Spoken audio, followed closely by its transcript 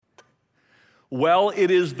Well,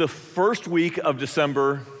 it is the first week of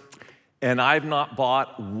December, and I've not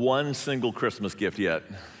bought one single Christmas gift yet.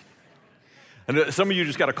 And some of you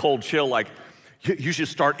just got a cold chill, like, you should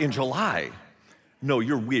start in July. No,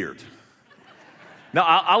 you're weird. Now,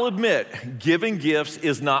 I'll admit, giving gifts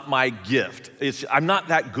is not my gift. I'm not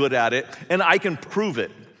that good at it, and I can prove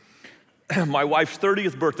it. My wife's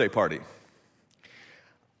 30th birthday party.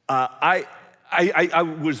 I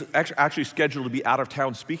was actually scheduled to be out of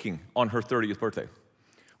town speaking on her 30th birthday.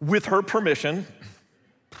 With her permission.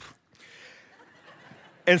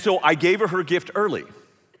 And so I gave her gift early.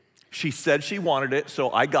 She said she wanted it,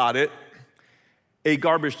 so I got it. A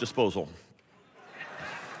garbage disposal.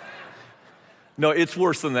 No, it's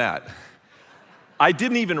worse than that. I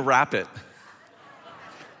didn't even wrap it.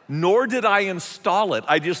 Nor did I install it.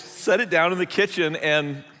 I just set it down in the kitchen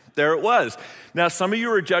and there it was. Now, some of you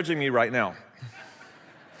are judging me right now.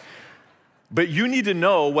 But you need to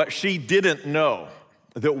know what she didn't know,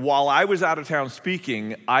 that while I was out of town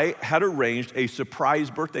speaking, I had arranged a surprise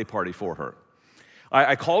birthday party for her.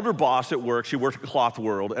 I called her boss at work. She worked at Cloth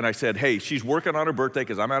World, and I said, hey, she's working on her birthday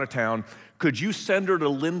because I'm out of town. Could you send her to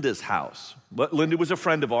Linda's house? But Linda was a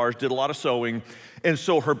friend of ours, did a lot of sewing, and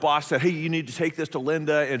so her boss said, hey, you need to take this to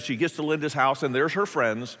Linda, and she gets to Linda's house, and there's her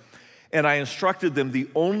friends, and I instructed them the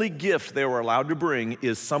only gift they were allowed to bring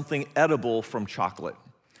is something edible from chocolate.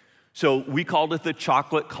 So we called it the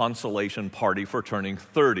chocolate consolation party for turning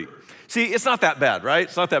 30. See, it's not that bad, right?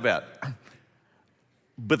 It's not that bad.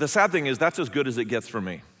 But the sad thing is that's as good as it gets for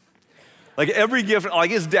me. Like every gift,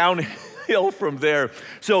 like it's downhill from there.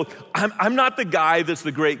 So I'm not the guy that's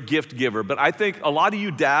the great gift giver, but I think a lot of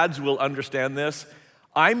you dads will understand this.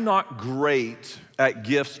 I'm not great at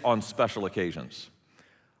gifts on special occasions,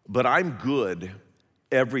 but I'm good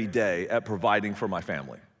every day at providing for my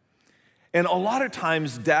family. And a lot of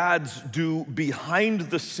times dads do behind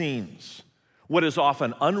the scenes what is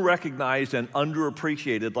often unrecognized and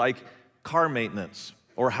underappreciated, like car maintenance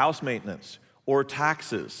or house maintenance or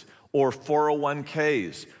taxes or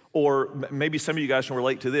 401ks, or maybe some of you guys can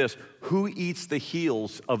relate to this. Who eats the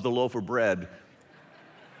heels of the loaf of bread?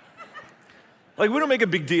 Like, we don't make a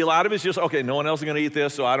big deal out of it. It's just, okay, no one else is gonna eat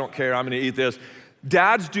this, so I don't care, I'm gonna eat this.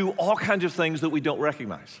 Dads do all kinds of things that we don't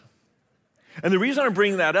recognize. And the reason I'm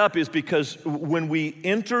bringing that up is because when we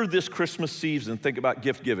enter this Christmas season, think about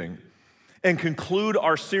gift giving, and conclude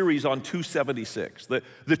our series on 276, the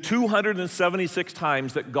 276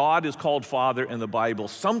 times that God is called Father in the Bible,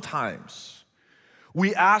 sometimes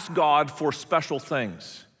we ask God for special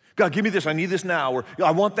things. God, give me this, I need this now, or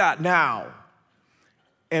I want that now.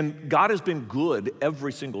 And God has been good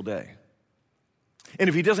every single day. And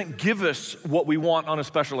if he doesn't give us what we want on a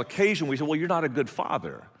special occasion, we say, well, you're not a good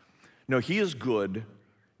father. No, he is good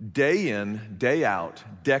day in, day out,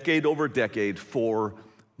 decade over decade for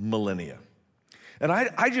millennia. And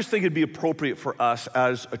I just think it'd be appropriate for us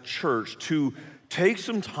as a church to take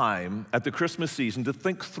some time at the Christmas season to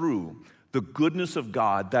think through the goodness of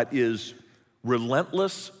God that is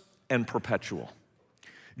relentless and perpetual.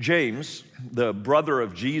 James, the brother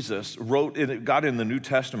of Jesus, wrote, and it got in the New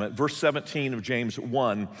Testament, verse 17 of James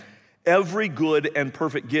 1, every good and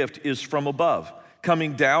perfect gift is from above,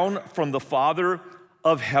 coming down from the Father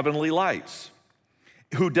of heavenly lights,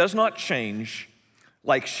 who does not change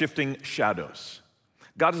like shifting shadows.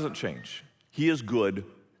 God doesn't change. He is good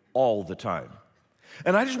all the time.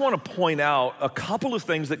 And I just want to point out a couple of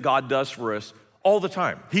things that God does for us all the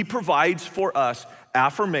time. He provides for us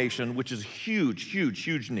affirmation, which is a huge, huge,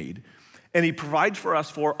 huge need. And he provides for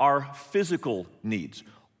us for our physical needs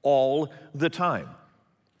all the time.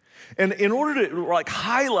 And in order to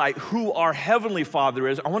highlight who our heavenly Father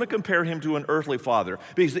is, I want to compare him to an earthly father.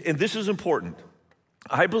 Because, and this is important,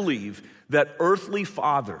 I believe that earthly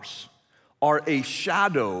fathers are a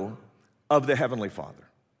shadow of the heavenly Father.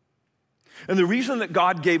 And the reason that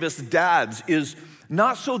God gave us dads is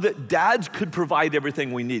not so that dads could provide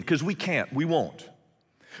everything we need, because we can't, we won't.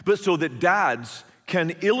 But so that dads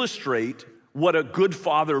can illustrate what a good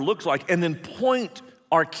father looks like and then point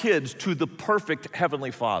our kids to the perfect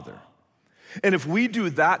heavenly Father. And if we do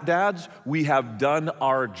that, dads, we have done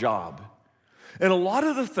our job. And a lot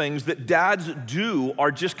of the things that dads do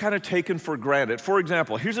are just kind of taken for granted. For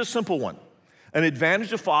example, here's a simple one. An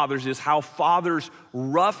advantage of fathers is how fathers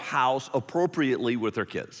roughhouse appropriately with their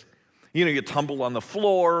kids. You know, you tumble on the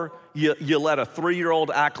floor, you let a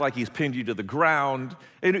 3-year-old act like he's pinned you to the ground,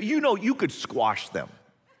 and you know you could squash them.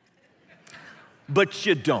 But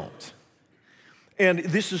you don't. And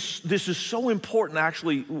this is so important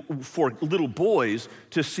actually for little boys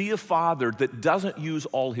to see a father that doesn't use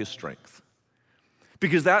all his strength.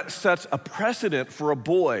 Because that sets a precedent for a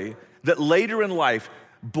boy that later in life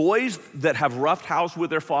Boys that have roughed house with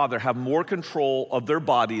their father have more control of their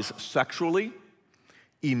bodies sexually,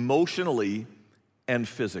 emotionally, and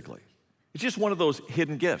physically. It's just one of those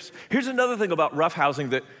hidden gifts. Here's another thing about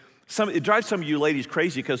roughhousing that it drives some of you ladies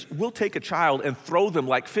crazy, because we'll take a child and throw them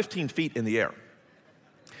like 15 feet in the air.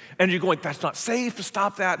 And you're going, that's not safe,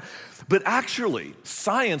 stop that. But actually,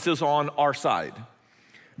 science is on our side,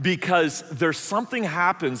 because there's something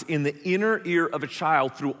happens in the inner ear of a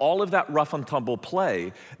child through all of that rough and tumble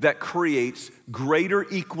play that creates greater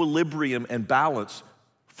equilibrium and balance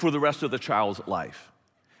for the rest of the child's life.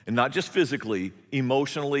 And not just physically,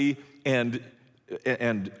 emotionally, and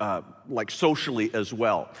like socially as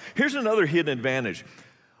well. Here's another hidden advantage.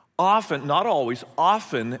 Often, not always,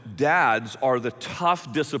 often dads are the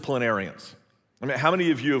tough disciplinarians. I mean, how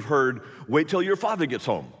many of you have heard, wait till your father gets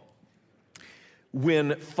home?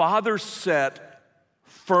 When fathers set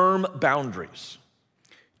firm boundaries,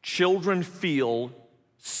 children feel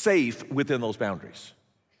safe within those boundaries.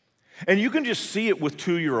 And you can just see it with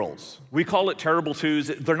 2-year-olds. We call it terrible twos.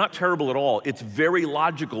 They're not terrible at all. It's very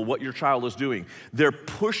logical what your child is doing. They're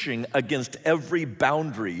pushing against every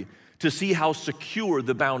boundary to see how secure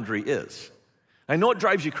the boundary is. I know it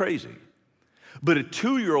drives you crazy, but a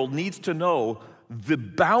 2-year-old needs to know the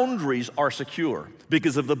boundaries are secure,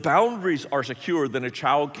 because if the boundaries are secure, then a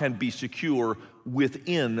child can be secure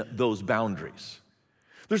within those boundaries.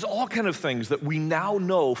 There's all kind of things that we now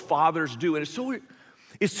know fathers do, and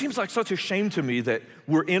it seems like such a shame to me that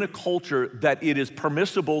we're in a culture that it is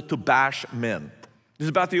permissible to bash men. This is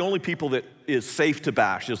about the only people that is safe to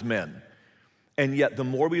bash is men. And yet, the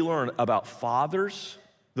more we learn about fathers,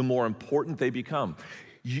 the more important they become.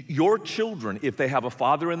 Your children, if they have a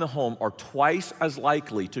father in the home, are twice as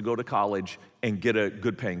likely to go to college and get a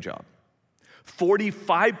good paying job.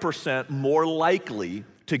 45% more likely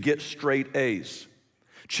to get straight A's.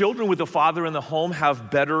 Children with a father in the home have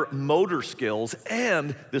better motor skills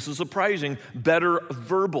and, this is surprising, better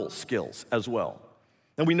verbal skills as well.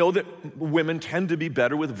 And we know that women tend to be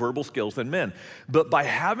better with verbal skills than men. But by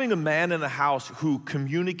having a man in the house who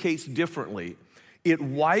communicates differently, it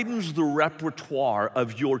widens the repertoire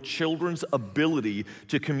of your children's ability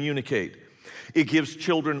to communicate. It gives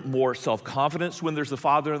children more self-confidence when there's a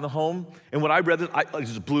father in the home. And when I read this, it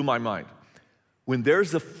just blew my mind. When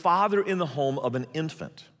there's a father in the home of an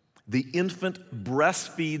infant, the infant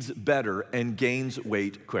breastfeeds better and gains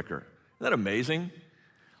weight quicker. Isn't that amazing?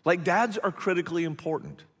 Like, dads are critically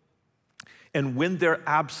important. And when they're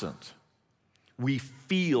absent, we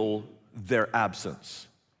feel their absence.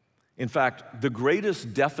 In fact, the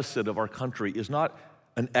greatest deficit of our country is not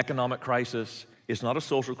an economic crisis, it's not a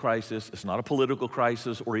social crisis, it's not a political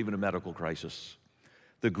crisis, or even a medical crisis.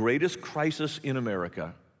 The greatest crisis in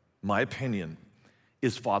America, my opinion,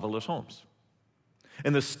 is fatherless homes.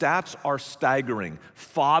 And the stats are staggering.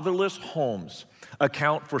 Fatherless homes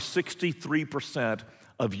account for 63%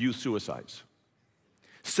 of youth suicides,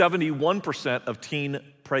 71% of teen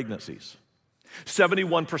pregnancies,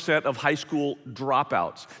 71% of high school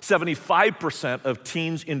dropouts, 75% of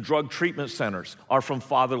teens in drug treatment centers are from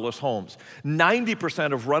fatherless homes,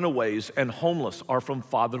 90% of runaways and homeless are from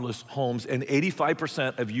fatherless homes, and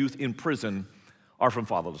 85% of youth in prison are from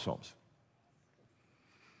fatherless homes.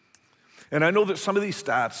 And I know that some of these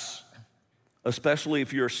stats, especially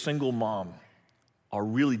if you're a single mom, are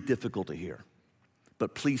really difficult to hear.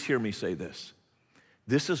 But please hear me say this.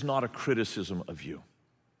 This is not a criticism of you.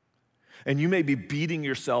 And you may be beating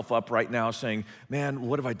yourself up right now saying, man,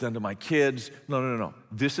 what have I done to my kids? No.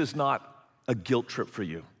 This is not a guilt trip for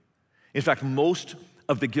you. In fact, most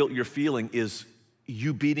of the guilt you're feeling is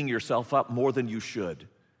you beating yourself up more than you should.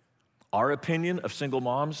 Our opinion of single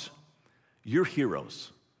moms, you're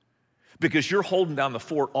heroes. Because you're holding down the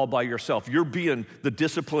fort all by yourself. You're being the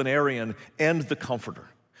disciplinarian and the comforter.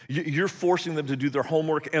 You're forcing them to do their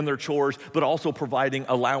homework and their chores, but also providing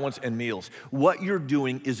allowance and meals. What you're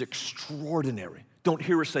doing is extraordinary. Don't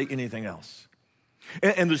hear us say anything else.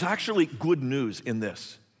 And there's actually good news in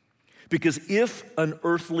this. Because if an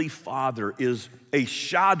earthly father is a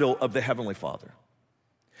shadow of the heavenly Father,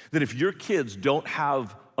 then if your kids don't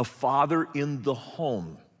have a father in the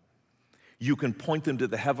home, you can point them to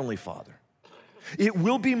the heavenly Father. It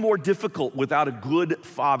will be more difficult without a good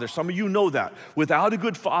father. Some of you know that. Without a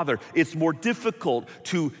good father, it's more difficult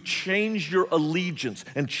to change your allegiance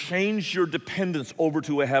and change your dependence over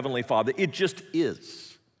to a heavenly Father. It just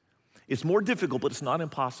is. It's more difficult, but it's not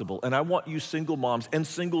impossible. And I want you single moms and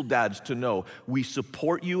single dads to know we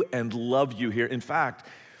support you and love you here. In fact,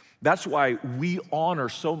 that's why we honor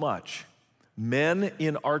so much men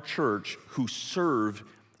in our church who serve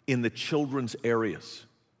in the children's areas.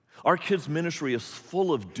 Our kids' ministry is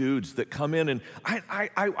full of dudes that come in, and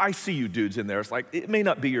I see you dudes in there. It's like, it may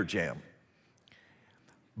not be your jam,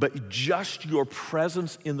 but just your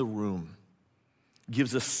presence in the room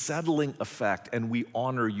gives a settling effect, and we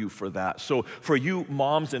honor you for that. So for you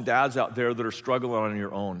moms and dads out there that are struggling on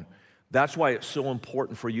your own, that's why it's so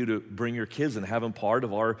important for you to bring your kids and have them part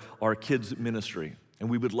of our kids' ministry, and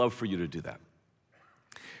we would love for you to do that.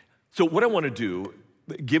 So what I want to do,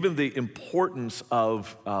 given the importance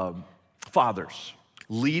of fathers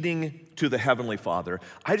leading to the Heavenly Father,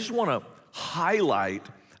 I just want to highlight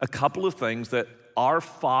a couple of things that our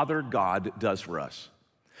Father God does for us.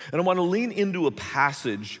 And I want to lean into a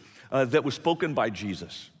passage that was spoken by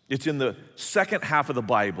Jesus. It's in the second half of the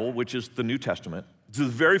Bible, which is the New Testament. It's the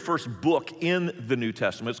very first book in the New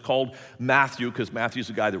Testament. It's called Matthew, because Matthew's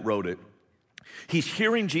the guy that wrote it. He's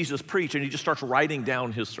hearing Jesus preach, and he just starts writing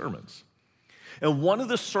down his sermons. And one of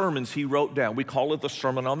the sermons he wrote down, we call it the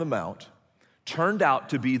Sermon on the Mount, turned out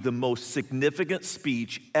to be the most significant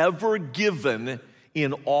speech ever given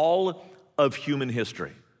in all of human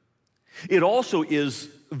history. It also is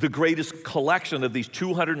the greatest collection of these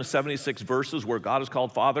 276 verses where God is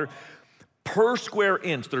called Father. Per square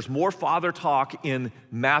inch, there's more Father talk in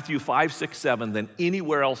Matthew 5, 6, 7 than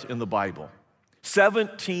anywhere else in the Bible.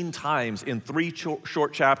 17 times in 3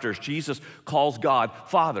 short chapters, Jesus calls God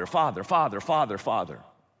Father, Father, Father, Father, Father.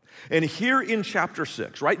 And here in chapter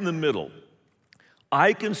 6, right in the middle,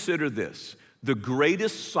 I consider this the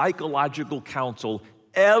greatest psychological counsel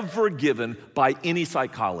ever given by any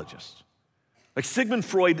psychologist. Like Sigmund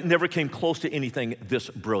Freud never came close to anything this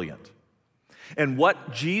brilliant. And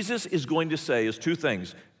what Jesus is going to say is 2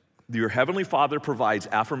 things. Your Heavenly Father provides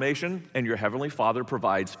affirmation, and your Heavenly Father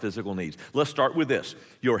provides physical needs. Let's start with this.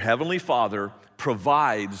 Your Heavenly Father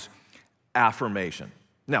provides affirmation.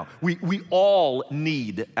 Now, we all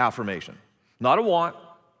need affirmation. Not a want,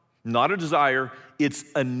 not a desire, it's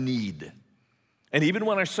a need. And even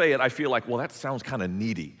when I say it, I feel like, well, that sounds kind of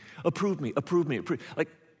needy. Approve me, approve me, approve. Like,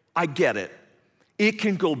 I get it. It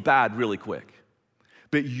can go bad really quick.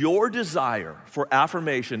 But your desire for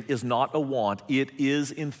affirmation is not a want. It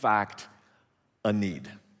is, in fact, a need.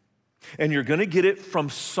 And you're going to get it from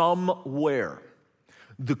somewhere.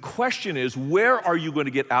 The question is, where are you going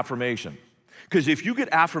to get affirmation? Because if you get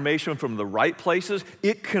affirmation from the right places,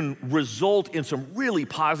 it can result in some really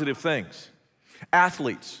positive things.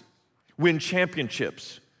 Athletes win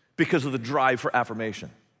championships because of the drive for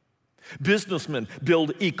affirmation. Businessmen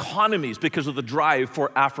build economies because of the drive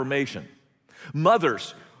for affirmation.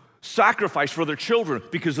 Mothers sacrifice for their children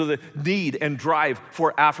because of the need and drive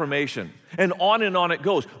for affirmation. And on it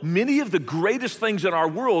goes. Many of the greatest things in our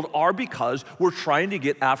world are because we're trying to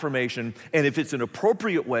get affirmation. And if it's in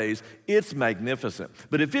appropriate ways, it's magnificent.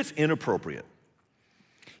 But if it's inappropriate,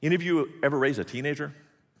 any of you ever raise a teenager?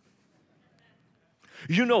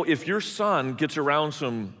 You know, if your son gets around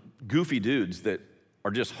some goofy dudes that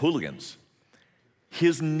are just hooligans,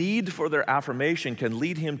 his need for their affirmation can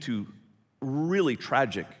lead him to really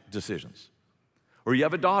tragic decisions. Or you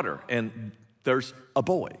have a daughter and there's a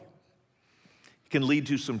boy. It can lead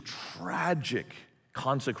to some tragic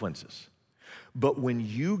consequences. But when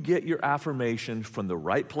you get your affirmation from the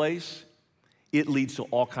right place, it leads to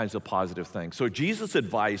all kinds of positive things. So Jesus'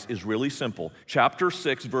 advice is really simple. Chapter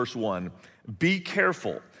 6, verse 1, be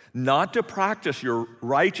careful not to practice your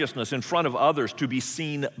righteousness in front of others to be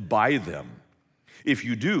seen by them. If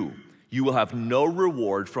you do, you will have no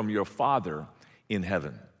reward from your Father in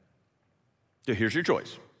heaven. So here's your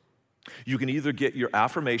choice. You can either get your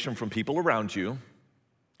affirmation from people around you,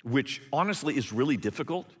 which honestly is really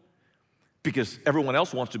difficult because everyone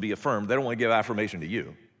else wants to be affirmed. They don't want to give affirmation to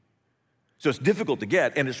you. So it's difficult to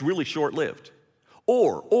get, and it's really short-lived.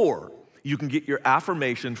 Or you can get your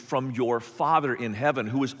affirmation from your Father in heaven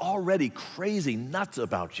who is already crazy nuts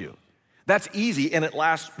about you. That's easy, and it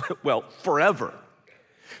lasts, well, forever.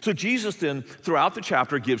 So Jesus then, throughout the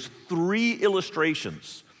chapter, gives 3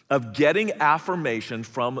 illustrations of getting affirmation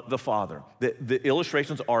from the Father. The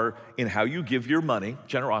illustrations are in how you give your money,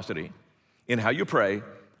 generosity, in how you pray,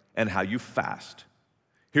 and how you fast.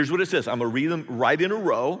 Here's what it says. I'm going to read them right in a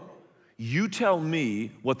row. You tell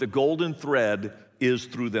me what the golden thread is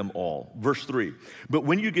through them all. Verse 3, but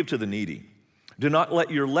when you give to the needy, do not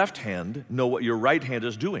let your left hand know what your right hand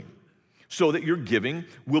is doing, so that your giving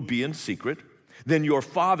will be in secret. Then your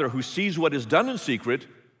Father who sees what is done in secret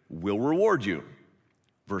will reward you.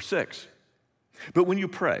 Verse 6, but when you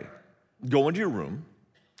pray, go into your room,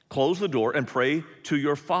 close the door, and pray to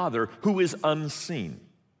your Father who is unseen.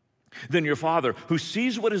 Then your Father who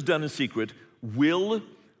sees what is done in secret will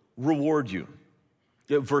reward you.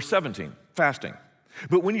 Verse 17, fasting.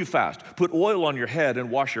 But when you fast, put oil on your head and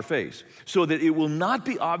wash your face, so that it will not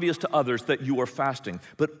be obvious to others that you are fasting,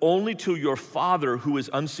 but only to your Father who is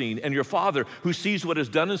unseen, and your Father who sees what is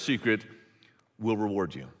done in secret will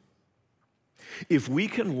reward you. If we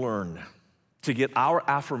can learn to get our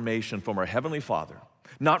affirmation from our Heavenly Father,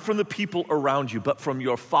 not from the people around you, but from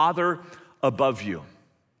your Father above you,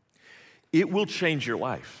 it will change your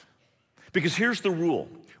life. Because here's the rule: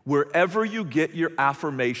 wherever you get your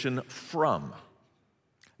affirmation from,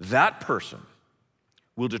 that person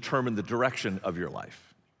will determine the direction of your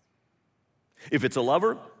life. If it's a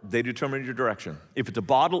lover, they determine your direction. If it's a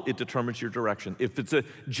bottle, it determines your direction. If it's a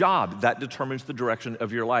job, that determines the direction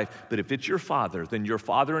of your life. But if it's your Father, then your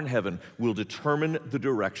Father in heaven will determine the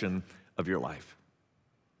direction of your life.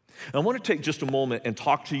 And I want to take just a moment and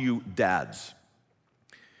talk to you dads.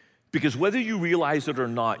 Because whether you realize it or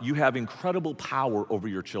not, you have incredible power over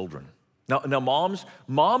your children. Now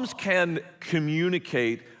moms can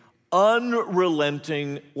communicate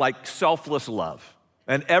unrelenting, like selfless love.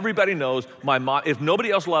 And everybody knows my mom, if nobody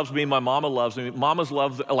else loves me, my mama loves me. Mamas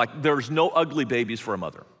love, like there's no ugly babies for a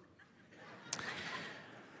mother.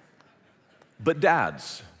 But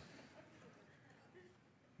dads,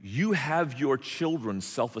 you have your children's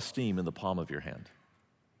self-esteem in the palm of your hand.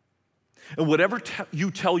 And whatever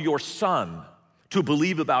you tell your son to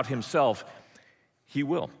believe about himself, he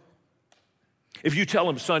will. If you tell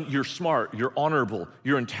him, son, you're smart, you're honorable,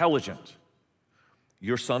 you're intelligent,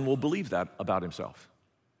 your son will believe that about himself.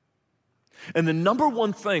 And the number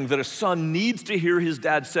one thing that a son needs to hear his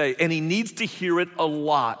dad say, and he needs to hear it a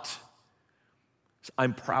lot, is,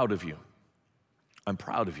 I'm proud of you. I'm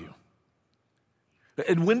proud of you.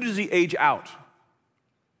 And when does he age out?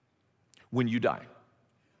 When you die.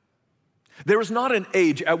 There is not an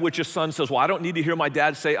age at which a son says, well, I don't need to hear my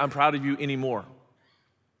dad say, I'm proud of you anymore.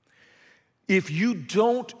 If you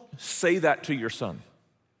don't say that to your son,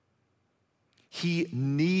 he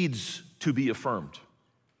needs to be affirmed.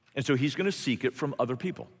 And so he's going to seek it from other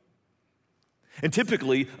people. And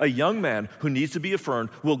typically, a young man who needs to be affirmed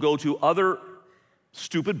will go to other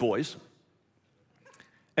stupid boys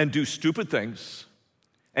and do stupid things,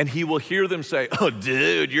 and he will hear them say, oh,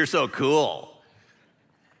 dude, you're so cool.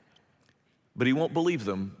 But he won't believe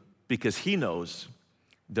them because he knows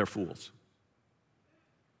they're fools.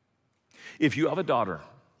 If you have a daughter,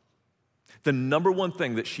 the number one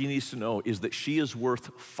thing that she needs to know is that she is worth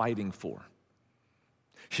fighting for.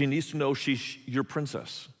 She needs to know she's your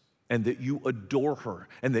princess and that you adore her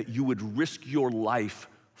and that you would risk your life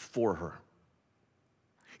for her.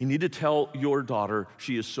 You need to tell your daughter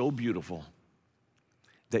she is so beautiful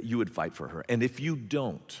that you would fight for her. And if you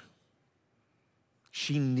don't,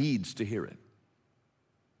 she needs to hear it.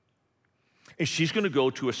 And she's going to go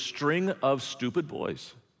to a string of stupid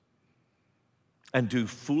boys and do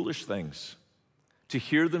foolish things to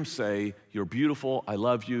hear them say, you're beautiful, I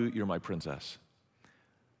love you, you're my princess.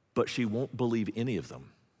 But she won't believe any of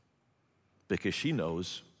them because she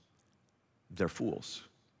knows they're fools.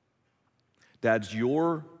 Dads,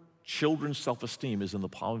 your children's self-esteem is in the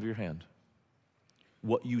palm of your hand.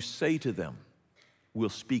 What you say to them will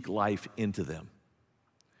speak life into them.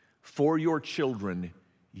 For your children,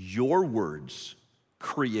 your words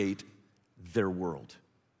create their world.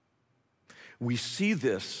 We see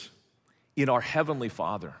this in our Heavenly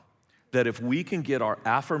Father, that if we can get our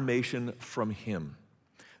affirmation from Him,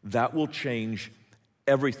 that will change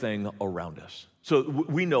everything around us. So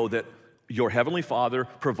we know that your Heavenly Father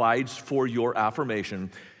provides for your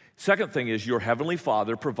affirmation. Second thing is your Heavenly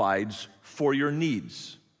Father provides for your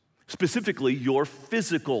needs, specifically your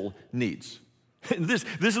physical needs. This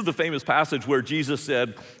is the famous passage where Jesus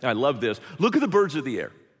said, I love this, look at the birds of the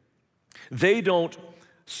air. They don't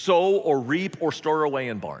sow or reap or store away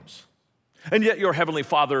in barns, and yet your Heavenly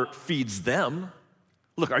Father feeds them.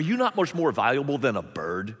 Look, are you not much more valuable than a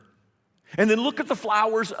bird? And then look at the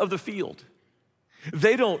flowers of the field.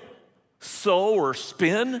 They don't sow or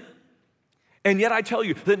spin. And yet I tell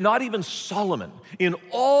you that not even Solomon, in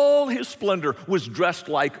all his splendor, was dressed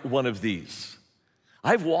like one of these.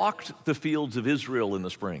 I've walked the fields of Israel in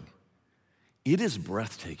the spring. It is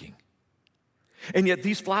breathtaking. And yet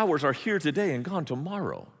these flowers are here today and gone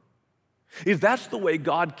tomorrow. If that's the way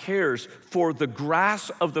God cares for the grass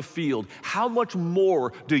of the field, how much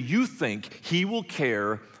more do you think He will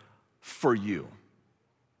care for you?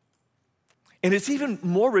 And it's even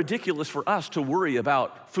more ridiculous for us to worry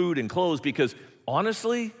about food and clothes because,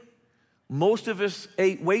 honestly, most of us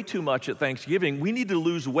ate way too much at Thanksgiving. We need to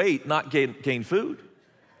lose weight, not gain food.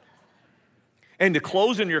 And the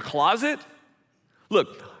clothes in your closet,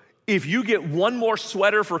 look, if you get one more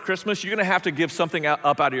sweater for Christmas, you're gonna have to give something up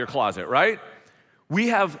out of your closet, right? We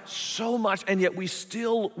have so much, and yet we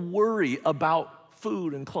still worry about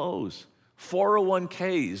food and clothes,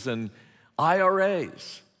 401ks and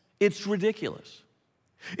IRAs. It's ridiculous.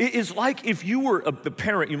 It's like if you were the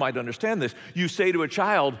parent, you might understand this. You say to a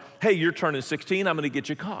child, hey, you're turning 16, I'm gonna get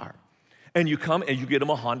you a car. And you come and you get them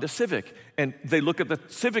a Honda Civic. And they look at the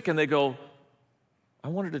Civic and they go, I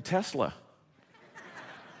wanted a Tesla.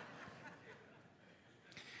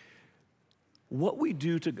 What we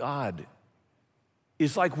do to God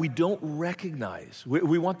is like we don't recognize.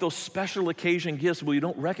 We want those special occasion gifts, but we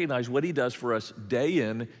don't recognize what he does for us day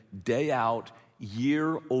in, day out,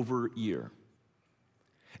 year over year.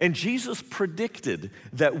 And Jesus predicted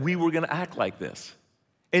that we were going to act like this.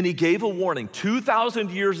 And he gave a warning 2,000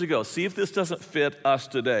 years ago. See if this doesn't fit us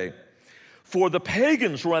today. For the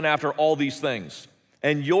pagans run after all these things,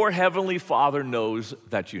 and your heavenly Father knows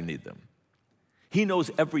that you need them. He knows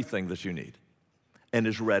everything that you need and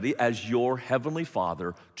is ready as your heavenly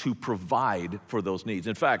Father to provide for those needs.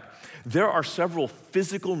 In fact, there are several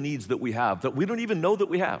physical needs that we have that we don't even know that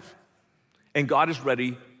we have. And God is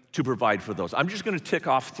ready to provide for those. I'm just gonna tick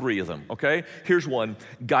off 3 of them, okay? Here's one,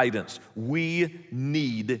 guidance. We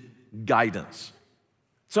need guidance.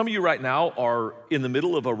 Some of you right now are in the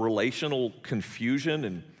middle of a relational confusion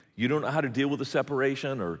and you don't know how to deal with a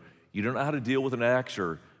separation, or you don't know how to deal with an ex,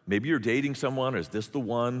 or maybe you're dating someone, is this the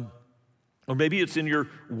one? Or maybe it's in your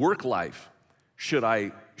work life. Should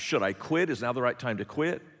I quit? Is now the right time to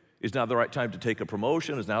quit? Is now the right time to take a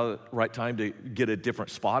promotion? Is now the right time to get a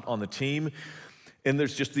different spot on the team? And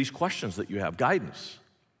there's just these questions that you have, guidance.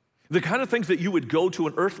 The kind of things that you would go to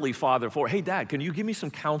an earthly father for. Hey, Dad, can you give me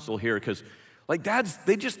some counsel here? Because like dads,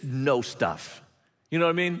 they just know stuff. You know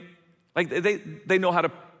what I mean? Like they know how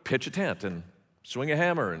to pitch a tent and swing a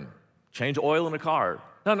hammer and change oil in a car.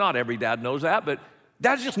 Now, not every dad knows that, but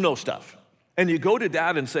dads just know stuff. And you go to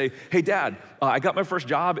Dad and say, hey, Dad, I got my first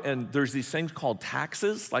job and there's these things called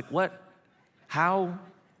taxes. Like what? How?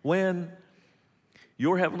 When?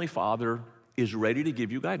 Your heavenly Father is ready to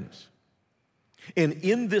give you guidance. And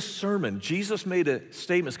in this sermon, Jesus made a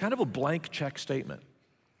statement. It's kind of a blank check statement.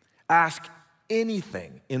 Ask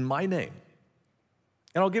anything in my name,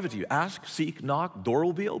 and I'll give it to you. Ask, seek, knock, door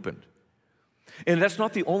will be opened. And that's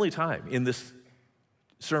not the only time in this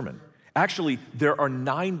sermon. Actually, there are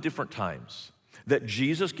 9 different times that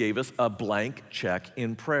Jesus gave us a blank check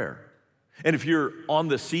in prayer. And if you're on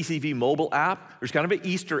the CCV mobile app, there's kind of an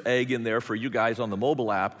Easter egg in there for you guys on the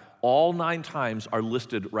mobile app. All 9 times are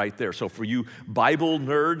listed right there. So for you Bible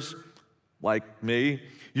nerds like me,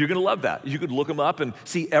 you're gonna love that. You could look them up and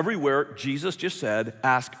see everywhere Jesus just said,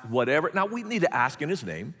 ask whatever. Now we need to ask in his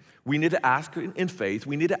name. We need to ask in faith.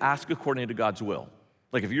 We need to ask according to God's will.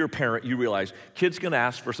 Like if you're a parent, you realize kids can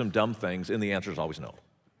ask for some dumb things and the answer is always no.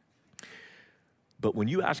 But when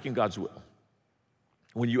you ask in God's will,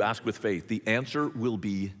 when you ask with faith, the answer will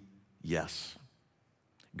be yes.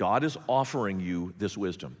 God is offering you this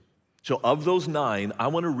wisdom. So of those 9, I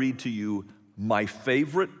want to read to you my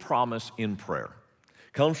favorite promise in prayer.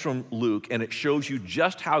 It comes from Luke, and it shows you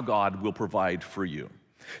just how God will provide for you.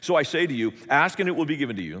 So I say to you, ask and it will be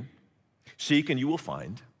given to you. Seek and you will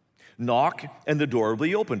find. Knock and the door will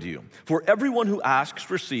be opened to you. For everyone who asks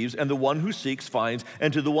receives, and the one who seeks finds,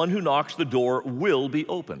 and to the one who knocks the door will be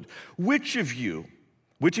opened. Which of you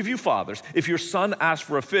fathers, if your son asks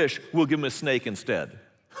for a fish, will give him a snake instead?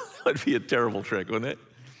 That would be a terrible trick, wouldn't it?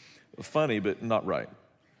 Funny, but not right.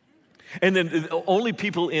 And then only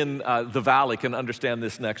people in the valley can understand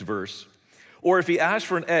this next verse. Or if he asks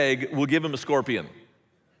for an egg, we'll give him a scorpion.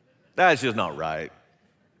 That's just not right.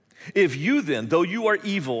 If you then, though you are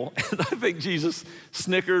evil, and I think Jesus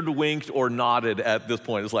snickered, winked, or nodded at this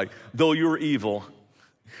point. It's like, though you're evil,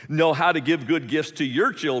 know how to give good gifts to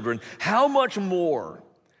your children, how much more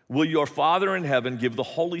will your Father in heaven give the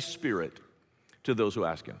Holy Spirit to those who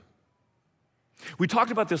ask him? We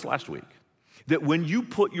talked about this last week, that when you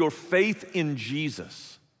put your faith in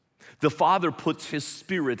Jesus, the Father puts his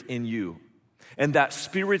Spirit in you, and that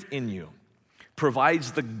Spirit in you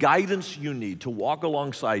provides the guidance you need to walk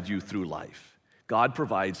alongside you through life. God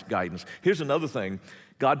provides guidance. Here's another thing,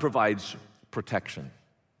 God provides protection.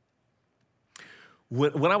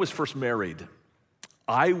 When I was first married,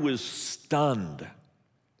 I was stunned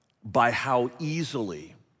by how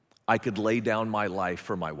easily I could lay down my life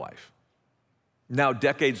for my wife. Now,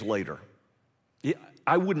 decades later,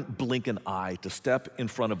 I wouldn't blink an eye to step in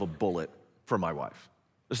front of a bullet for my wife.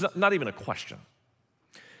 It's not even a question.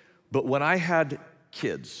 But when I had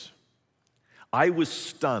kids, I was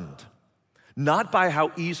stunned, not by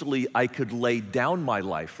how easily I could lay down my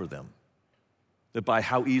life for them, but by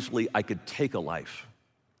how easily I could take a life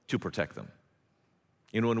to protect them.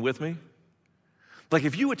 Anyone with me? Like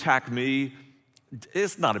if you attack me,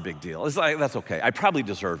 it's not a big deal. It's like, that's okay. I probably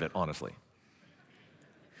deserve it, honestly.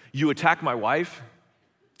 You attack my wife,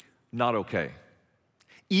 not okay.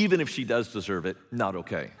 Even if she does deserve it, not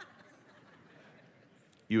okay.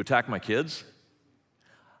 You attack my kids,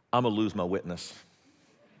 I'm gonna lose my witness.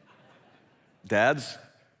 Dads,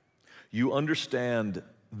 you understand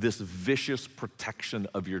this vicious protection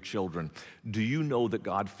of your children. Do you know that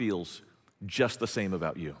God feels just the same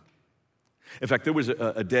about you? In fact, there was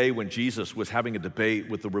a day when Jesus was having a debate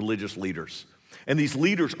with the religious leaders. And these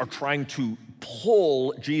leaders are trying to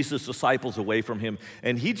pull Jesus' disciples away from him.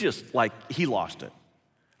 And he lost it.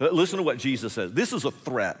 Listen to what Jesus says. This is a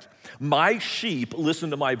threat. My sheep listen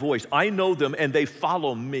to my voice. I know them and they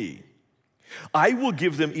follow me. I will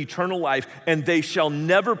give them eternal life and they shall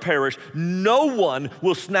never perish. No one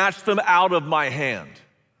will snatch them out of my hand.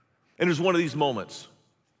 And it was one of these moments.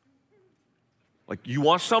 Like, you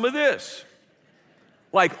want some of this?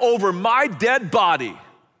 Like, over my dead body.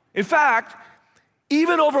 In fact,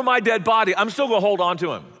 even over my dead body, I'm still gonna hold on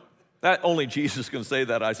to him. That only Jesus can say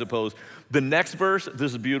that, I suppose. The next verse,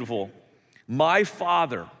 this is beautiful. My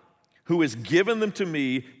Father, who has given them to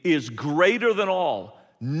me, is greater than all.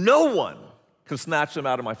 No one can snatch them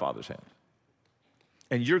out of my Father's hand.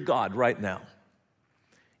 And your God right now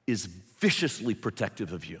is viciously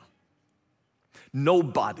protective of you.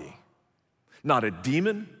 Nobody, not a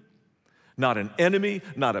demon, not an enemy,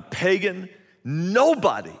 not a pagan,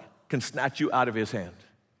 nobody can snatch you out of his hand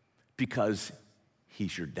because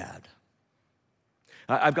he's your dad.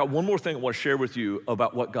 I've got one more thing I want to share with you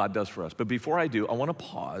about what God does for us. But before I do, I want to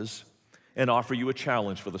pause and offer you a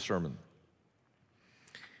challenge for the sermon.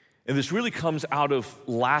 And this really comes out of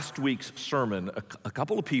last week's sermon. A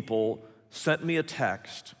couple of people sent me a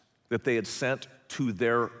text that they had sent to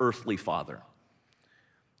their earthly father.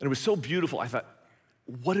 And it was so beautiful, I thought,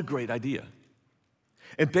 what a great idea.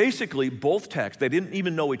 And basically, both texts, they didn't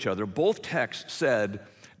even know each other, both texts said,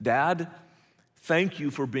 Dad, thank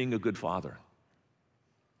you for being a good father.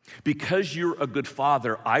 Because you're a good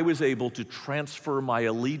father, I was able to transfer my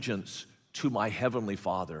allegiance to my heavenly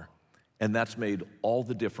Father, and that's made all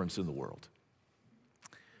the difference in the world.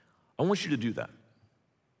 I want you to do that.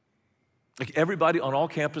 Like everybody on all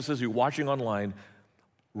campuses, you're watching online,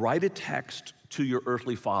 write a text to your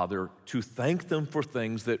earthly father to thank them for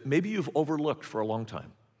things that maybe you've overlooked for a long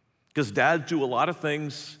time. Because dads do a lot of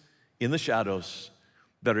things in the shadows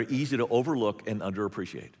that are easy to overlook and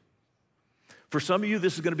underappreciate. For some of you,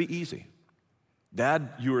 this is going to be easy. Dad,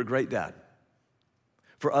 you were a great dad.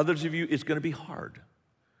 For others of you, it's going to be hard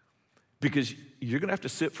because you're going to have to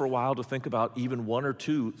sit for a while to think about even one or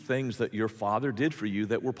two things that your father did for you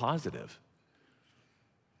that were positive.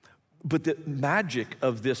 But the magic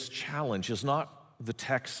of this challenge is not the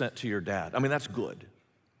text sent to your dad. I mean, that's good.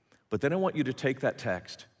 But then I want you to take that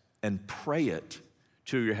text and pray it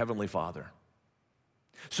to your heavenly Father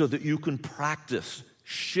so that you can practice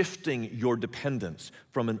shifting your dependence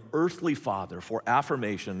from an earthly father for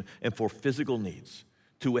affirmation and for physical needs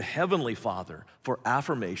to a heavenly Father for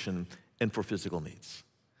affirmation and for physical needs.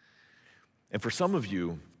 And for some of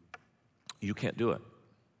you, you can't do it.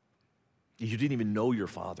 You didn't even know your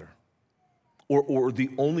father. Or the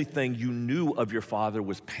only thing you knew of your father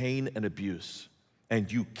was pain and abuse, and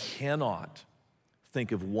you cannot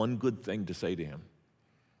think of one good thing to say to him.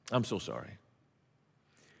 I'm so sorry.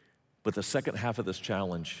 But the second half of this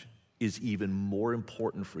challenge is even more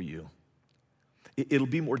important for you. It'll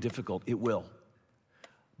be more difficult, it will,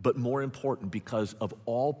 but more important because of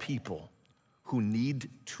all people who need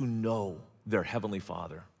to know their heavenly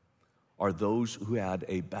Father are those who had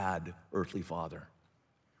a bad earthly father.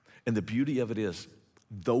 And the beauty of it is,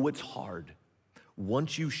 though it's hard,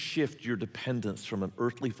 once you shift your dependence from an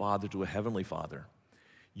earthly father to a heavenly Father,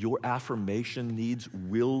 your affirmation needs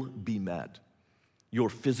will be met.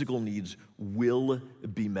 Your physical needs will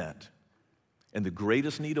be met. And the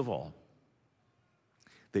greatest need of all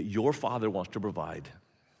that your Father wants to provide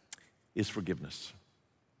is forgiveness.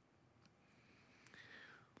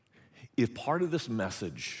 If part of this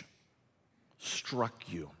message struck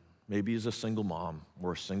you, maybe as a single mom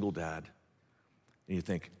or a single dad, and you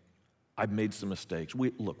think, I've made some mistakes.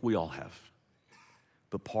 We all have.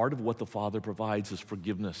 But part of what the Father provides is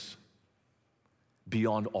forgiveness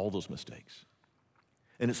beyond all those mistakes.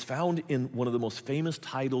 And it's found in one of the most famous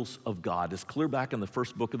titles of God. It's clear back in the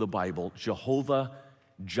first book of the Bible, Jehovah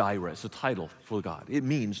Jireh. It's a title for God. It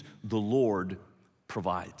means the Lord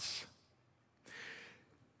provides.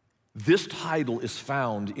 This title is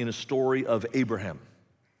found in a story of Abraham,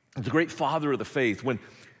 the great father of the faith, when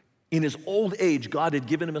in his old age, God had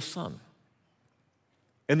given him a son.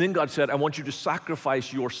 And then God said, I want you to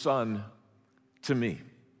sacrifice your son to me.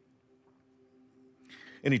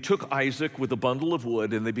 And he took Isaac with a bundle of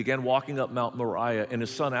wood, and they began walking up Mount Moriah. And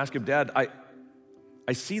his son asked him, Dad,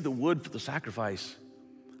 I see the wood for the sacrifice.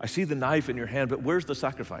 I see the knife in your hand, but where's the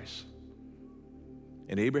sacrifice?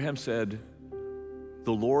 And Abraham said,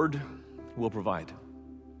 the Lord will provide.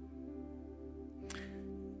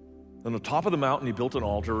 On the top of the mountain, he built an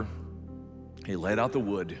altar. He laid out the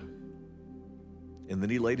wood, and then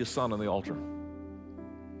he laid his son on the altar.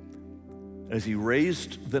 As he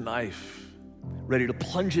raised the knife, ready to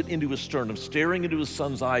plunge it into his sternum, staring into his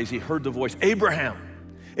son's eyes, he heard the voice, Abraham,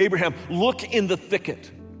 Abraham, look in the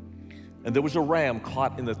thicket. And there was a ram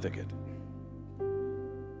caught in the thicket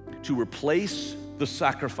to replace the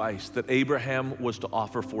sacrifice that Abraham was to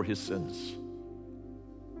offer for his sins.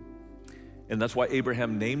 And that's why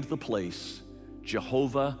Abraham named the place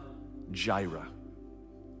Jehovah Jireh.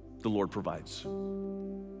 The Lord provides.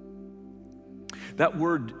 That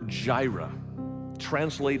word Jireh,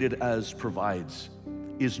 translated as provides,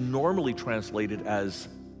 is normally translated as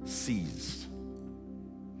sees.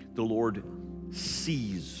 The Lord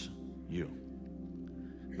sees you.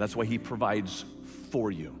 That's why he provides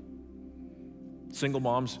for you. Single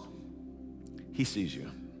moms, he sees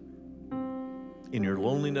you. In your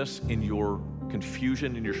loneliness, in your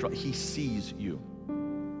confusion, in your struggle, he sees you.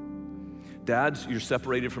 Dads, you're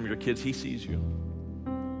separated from your kids, he sees you.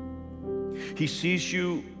 He sees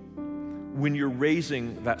you when you're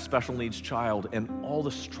raising that special needs child and all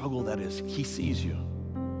the struggle that is, he sees you.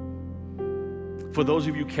 For those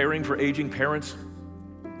of you caring for aging parents,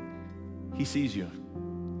 he sees you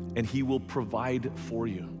and he will provide for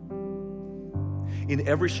you. In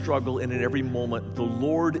every struggle and in every moment, the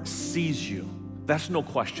Lord sees you. That's no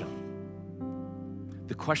question.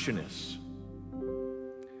 The question is,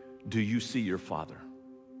 do you see your Father?